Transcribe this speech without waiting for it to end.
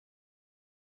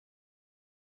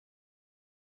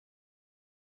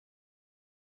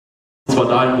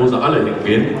dahin, wo sie alle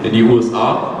hingehen, in die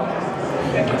USA.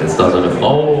 Hat jetzt da seine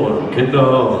Frau und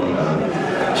Kinder. Und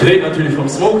ich rede natürlich vom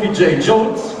Smokey J.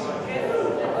 Jones.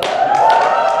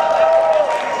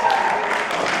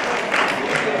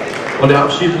 Und der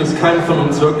Abschied ist keinem von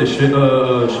uns wirklich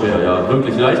schwer, ja,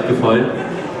 wirklich leicht gefallen.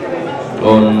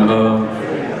 Und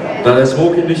da der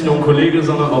Smokey nicht nur ein Kollege,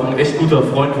 sondern auch ein echt guter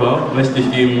Freund war, möchte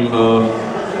ich ihm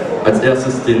als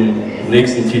erstes den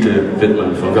nächsten Titel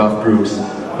widmen von Garth Brooks,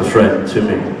 A Friend to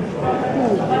Me.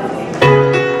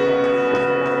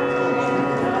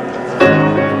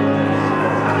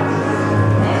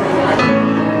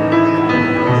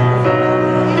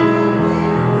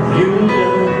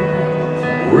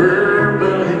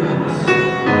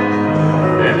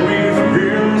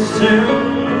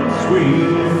 Since we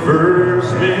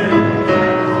first met,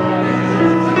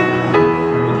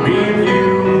 me and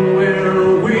you, where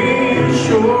we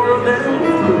shore them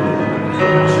through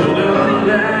children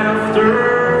laughter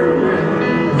when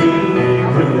we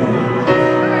grew.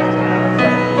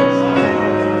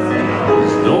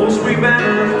 There's no sweet and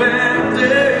bad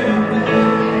day.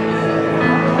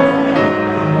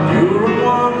 You're the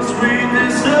one sweet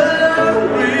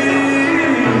disagree.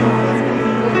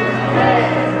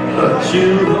 But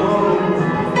you'll always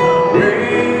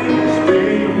be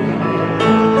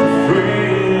a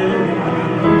friend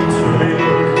to me.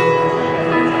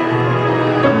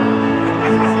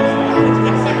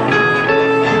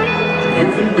 You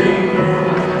can be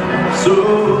so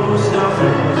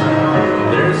selfish.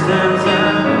 There's times I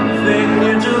think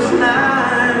you're just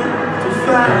lying to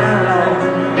find.